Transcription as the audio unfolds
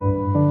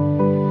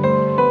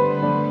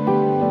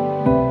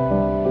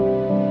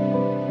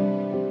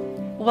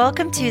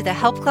Welcome to the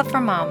Help Club for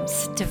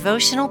Moms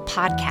devotional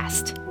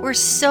podcast. We're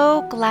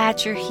so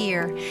glad you're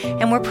here,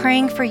 and we're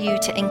praying for you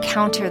to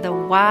encounter the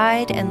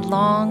wide and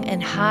long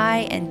and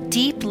high and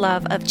deep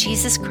love of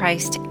Jesus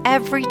Christ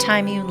every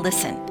time you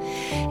listen.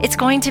 It's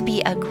going to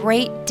be a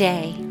great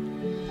day.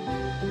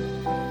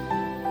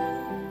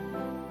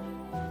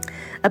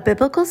 A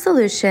Biblical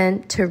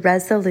Solution to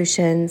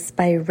Resolutions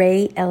by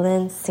Ray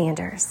Ellen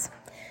Sanders.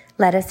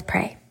 Let us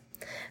pray.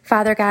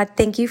 Father God,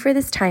 thank you for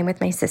this time with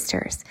my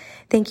sisters.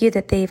 Thank you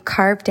that they've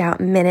carved out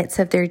minutes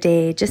of their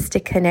day just to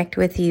connect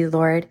with you,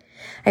 Lord.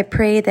 I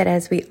pray that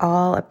as we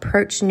all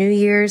approach New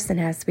Year's and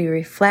as we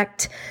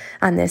reflect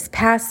on this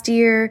past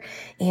year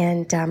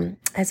and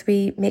as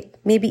we make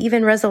maybe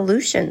even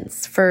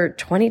resolutions for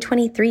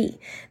 2023,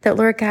 that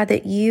Lord God,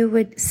 that you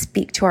would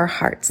speak to our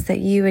hearts, that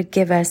you would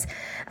give us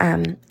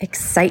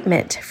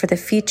excitement for the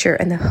future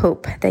and the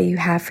hope that you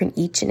have for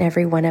each and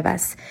every one of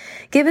us.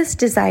 Give us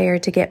desire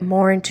to get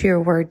more into your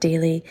word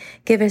daily.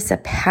 Give us a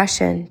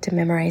passion to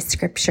memorize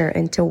scripture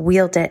and to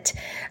wield it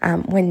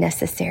when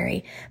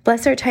necessary.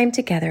 Bless our time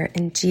together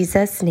in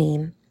Jesus'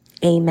 name.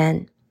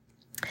 Amen.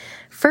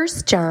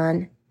 1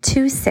 John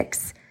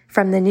 2:6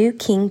 from the New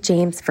King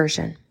James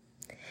Version.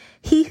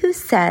 He who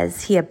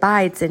says he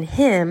abides in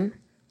him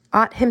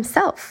ought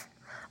himself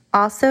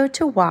also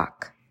to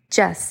walk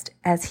just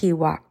as he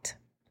walked.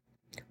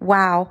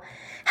 Wow,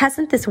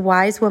 hasn't this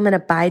wise woman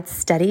abide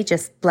study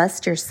just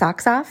blessed your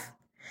socks off?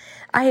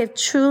 I have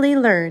truly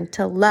learned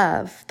to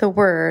love the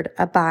word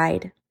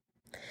abide.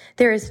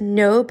 There is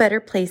no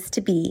better place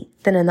to be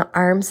than in the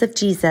arms of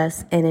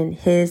Jesus and in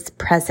his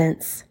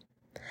presence.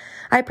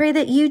 I pray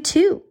that you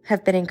too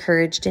have been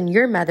encouraged in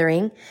your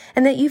mothering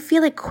and that you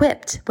feel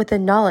equipped with the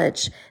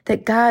knowledge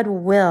that God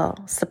will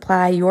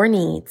supply your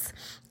needs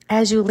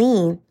as you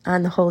lean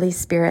on the Holy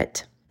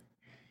Spirit.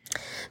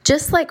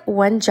 Just like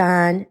 1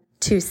 John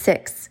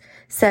 2:6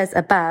 says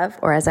above,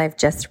 or as I've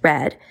just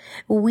read,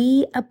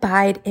 we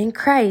abide in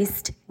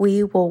Christ,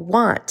 we will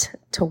want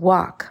to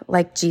walk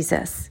like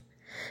Jesus.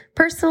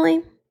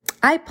 Personally,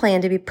 I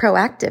plan to be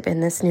proactive in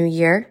this new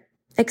year,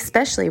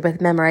 especially with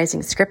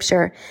memorizing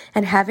scripture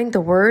and having the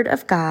word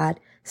of God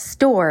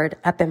stored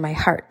up in my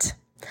heart.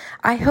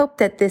 I hope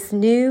that this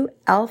new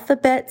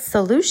alphabet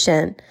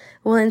solution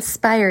will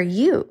inspire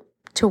you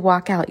to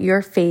walk out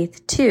your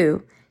faith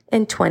too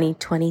in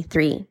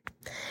 2023.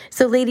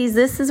 So ladies,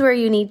 this is where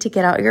you need to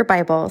get out your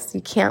Bibles.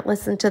 You can't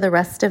listen to the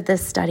rest of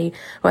this study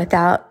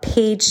without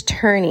page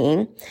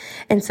turning.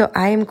 And so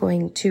I am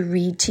going to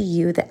read to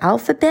you the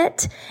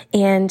alphabet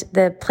and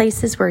the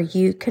places where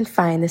you can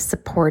find the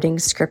supporting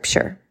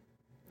scripture.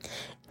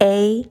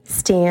 A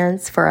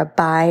stands for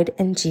abide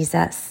in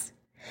Jesus.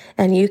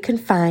 And you can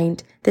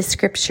find the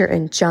scripture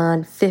in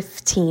John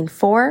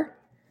 15:4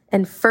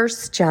 and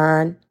 1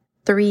 John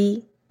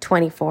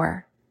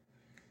 3:24.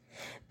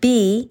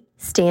 B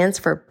stands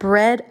for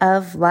bread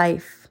of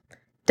life.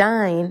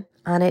 Dine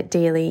on it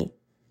daily.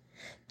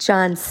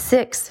 John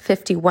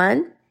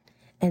 6:51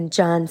 and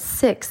John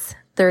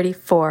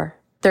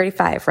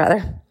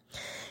 6:35.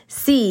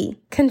 C,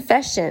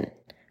 confession.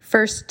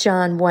 1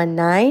 John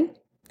 1:9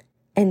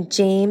 and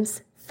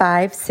James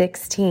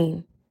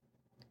 5:16.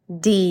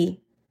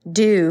 D,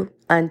 do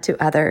unto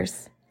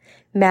others.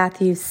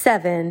 Matthew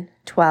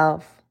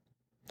 7:12.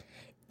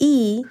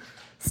 E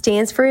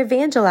stands for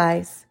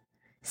evangelize.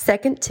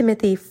 2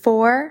 Timothy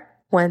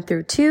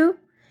 4:1-2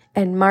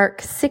 and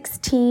Mark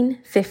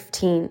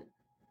 16:15.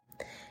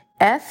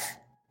 F,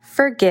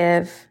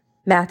 forgive.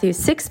 Matthew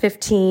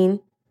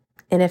 6:15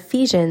 and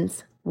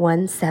Ephesians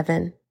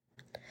 1:7.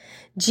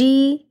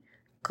 G,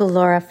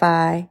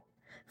 glorify.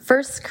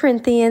 1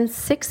 Corinthians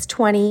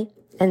 6:20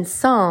 and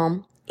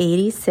Psalm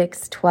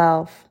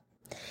 86:12.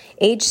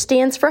 H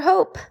stands for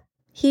hope.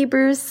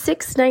 Hebrews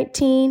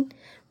 6:19,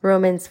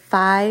 Romans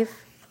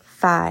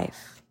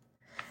 5:5.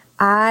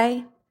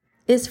 I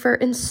is for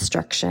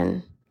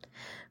instruction.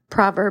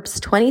 Proverbs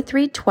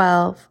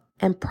 23:12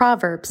 and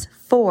Proverbs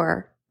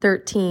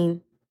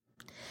 4:13.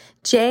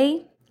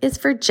 J is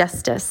for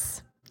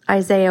justice.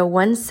 Isaiah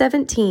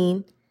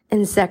 1:17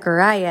 and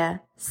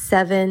Zechariah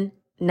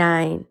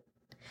 7:9.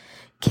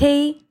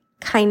 K,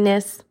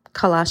 kindness.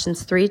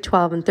 Colossians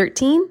 3:12 and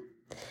 13.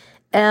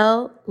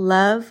 L,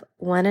 love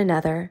one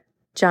another.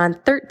 John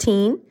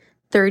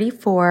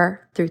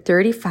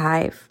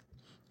 13:34-35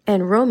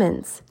 and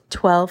Romans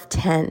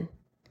 12:10.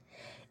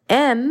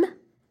 M,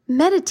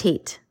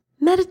 meditate.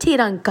 Meditate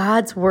on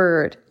God's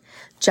word.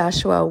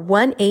 Joshua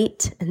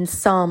 1:8 and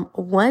Psalm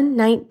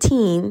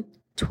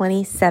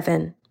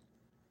 119:27.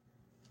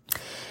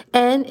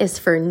 N is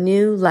for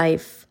new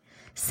life.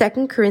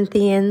 2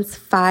 Corinthians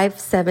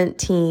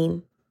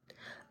 5:17.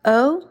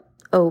 O,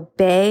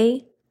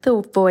 obey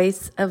the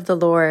voice of the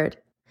Lord.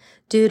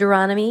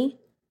 Deuteronomy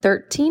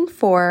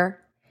 13:4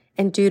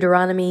 and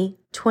Deuteronomy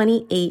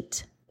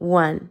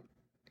 28:1.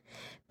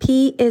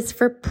 P is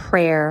for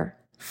prayer.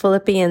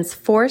 Philippians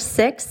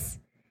 4:6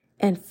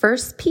 and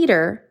 1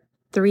 Peter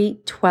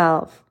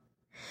 3:12.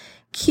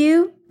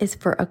 Q is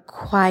for a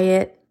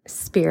quiet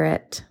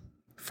spirit.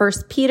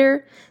 1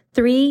 Peter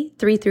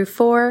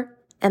 3:3-4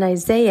 and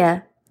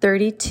Isaiah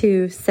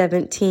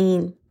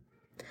 32:17.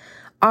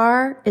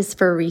 R is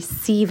for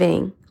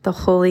receiving the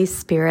Holy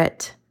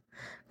Spirit.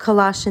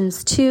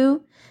 Colossians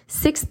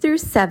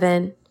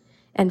 2:6-7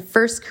 and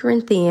 1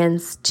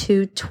 Corinthians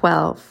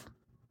 2:12.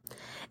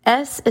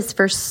 S is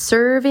for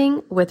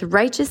serving with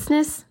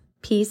righteousness,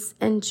 peace,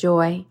 and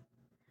joy.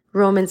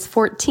 Romans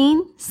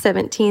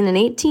 14:17 and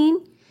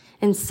 18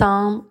 and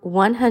Psalm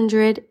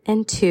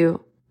 102.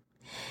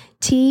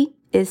 T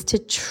is to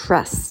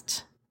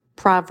trust.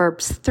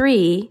 Proverbs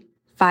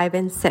 3:5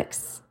 and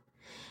 6.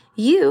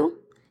 U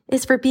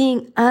is for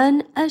being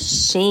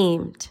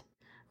unashamed.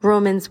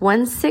 Romans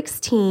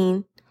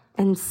 1:16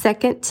 and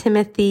 2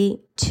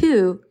 Timothy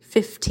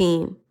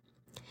 2:15.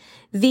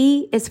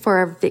 V is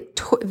for a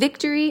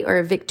victory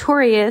or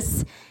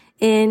victorious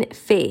in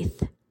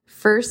faith.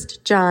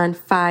 1 John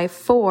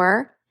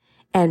 5:4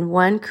 and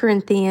 1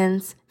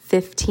 Corinthians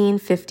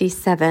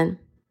 15:57.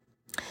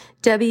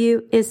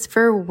 W is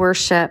for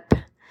worship.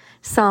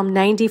 Psalm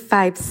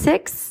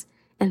 95:6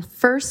 and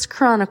 1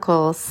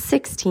 Chronicles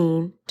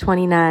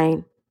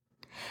 16:29.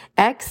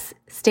 X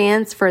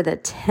stands for the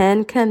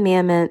 10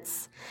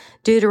 Commandments.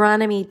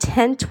 Deuteronomy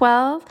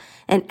 10:12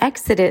 and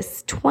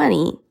Exodus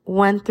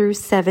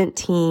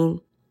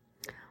 20:1-17.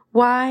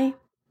 Y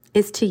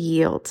is to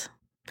yield.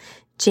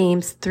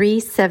 James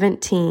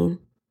 3:17.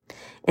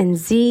 And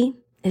Z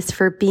is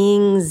for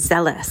being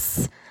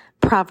zealous.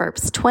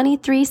 Proverbs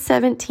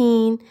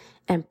 23:17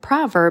 and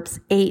Proverbs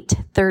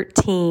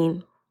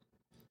 8:13.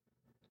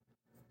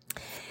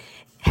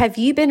 Have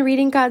you been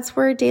reading God's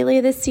Word daily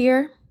this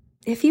year?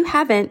 If you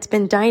haven't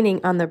been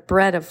dining on the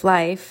bread of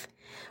life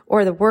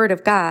or the Word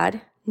of God,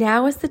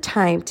 now is the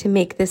time to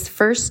make this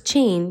first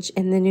change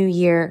in the new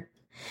year.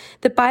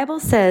 The Bible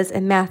says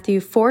in Matthew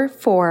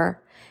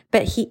 4:4,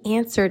 but he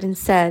answered and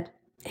said,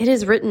 "It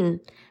is written,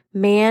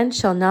 man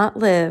shall not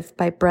live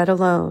by bread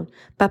alone,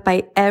 but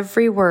by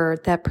every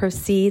word that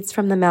proceeds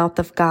from the mouth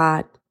of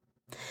God."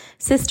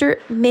 Sister,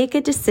 make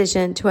a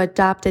decision to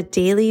adopt a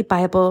daily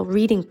Bible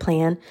reading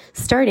plan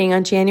starting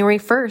on January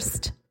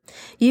 1st.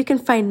 You can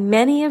find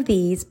many of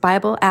these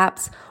Bible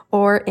apps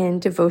or in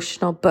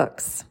devotional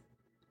books.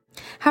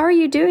 How are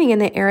you doing in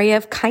the area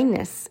of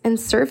kindness and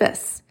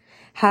service?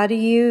 How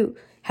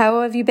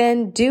have you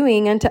been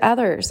doing unto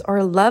others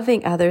or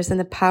loving others in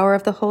the power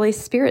of the Holy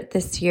Spirit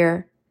this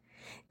year?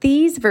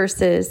 These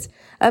verses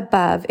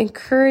above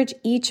encourage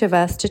each of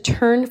us to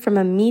turn from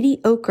a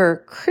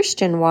mediocre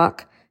Christian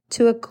walk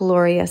to a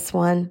glorious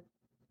one.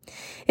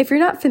 If you're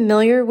not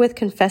familiar with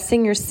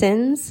confessing your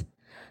sins,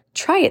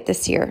 try it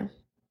this year.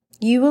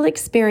 You will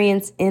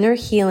experience inner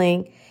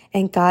healing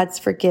and God's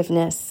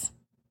forgiveness.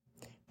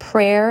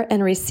 Prayer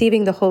and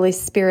receiving the Holy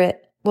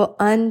Spirit will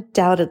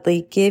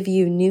undoubtedly give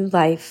you new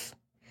life.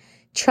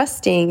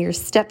 Trusting your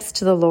steps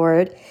to the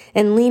Lord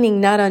and leaning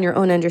not on your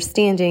own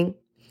understanding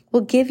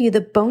will give you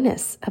the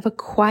bonus of a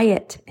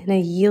quiet and a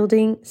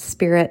yielding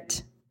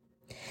spirit.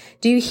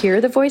 Do you hear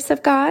the voice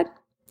of God?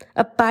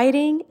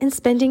 Abiding and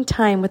spending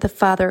time with the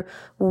Father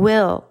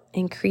will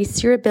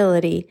increase your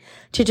ability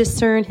to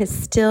discern His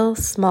still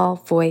small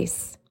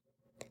voice.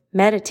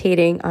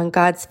 Meditating on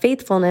God's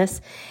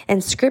faithfulness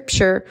and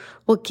Scripture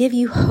will give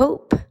you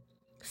hope,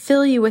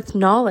 fill you with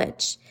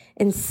knowledge,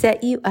 and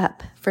set you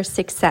up for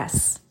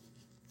success.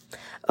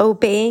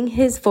 Obeying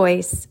His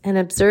voice and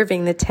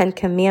observing the 10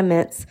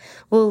 Commandments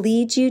will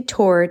lead you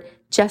toward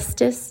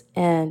justice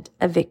and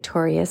a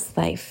victorious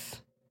life.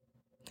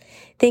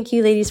 Thank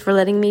you, ladies, for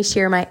letting me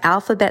share my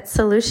alphabet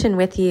solution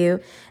with you.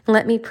 And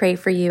let me pray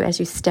for you as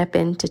you step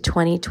into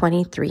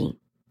 2023.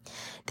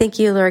 Thank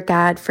you, Lord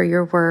God, for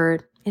your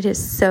word. It is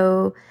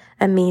so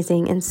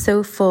amazing and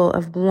so full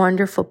of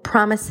wonderful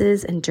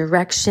promises and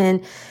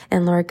direction.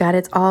 And Lord God,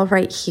 it's all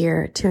right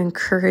here to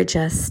encourage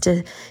us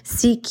to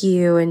seek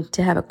you and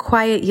to have a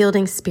quiet,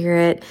 yielding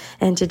spirit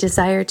and to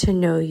desire to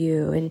know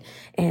you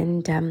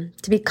and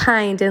to be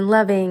kind and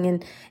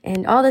loving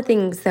and all the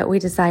things that we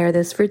desire,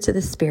 those fruits of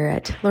the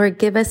Spirit. Lord,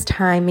 give us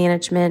time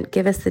management.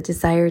 Give us the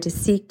desire to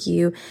seek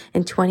you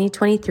in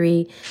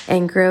 2023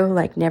 and grow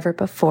like never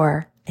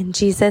before. In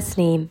Jesus'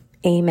 name,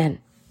 amen.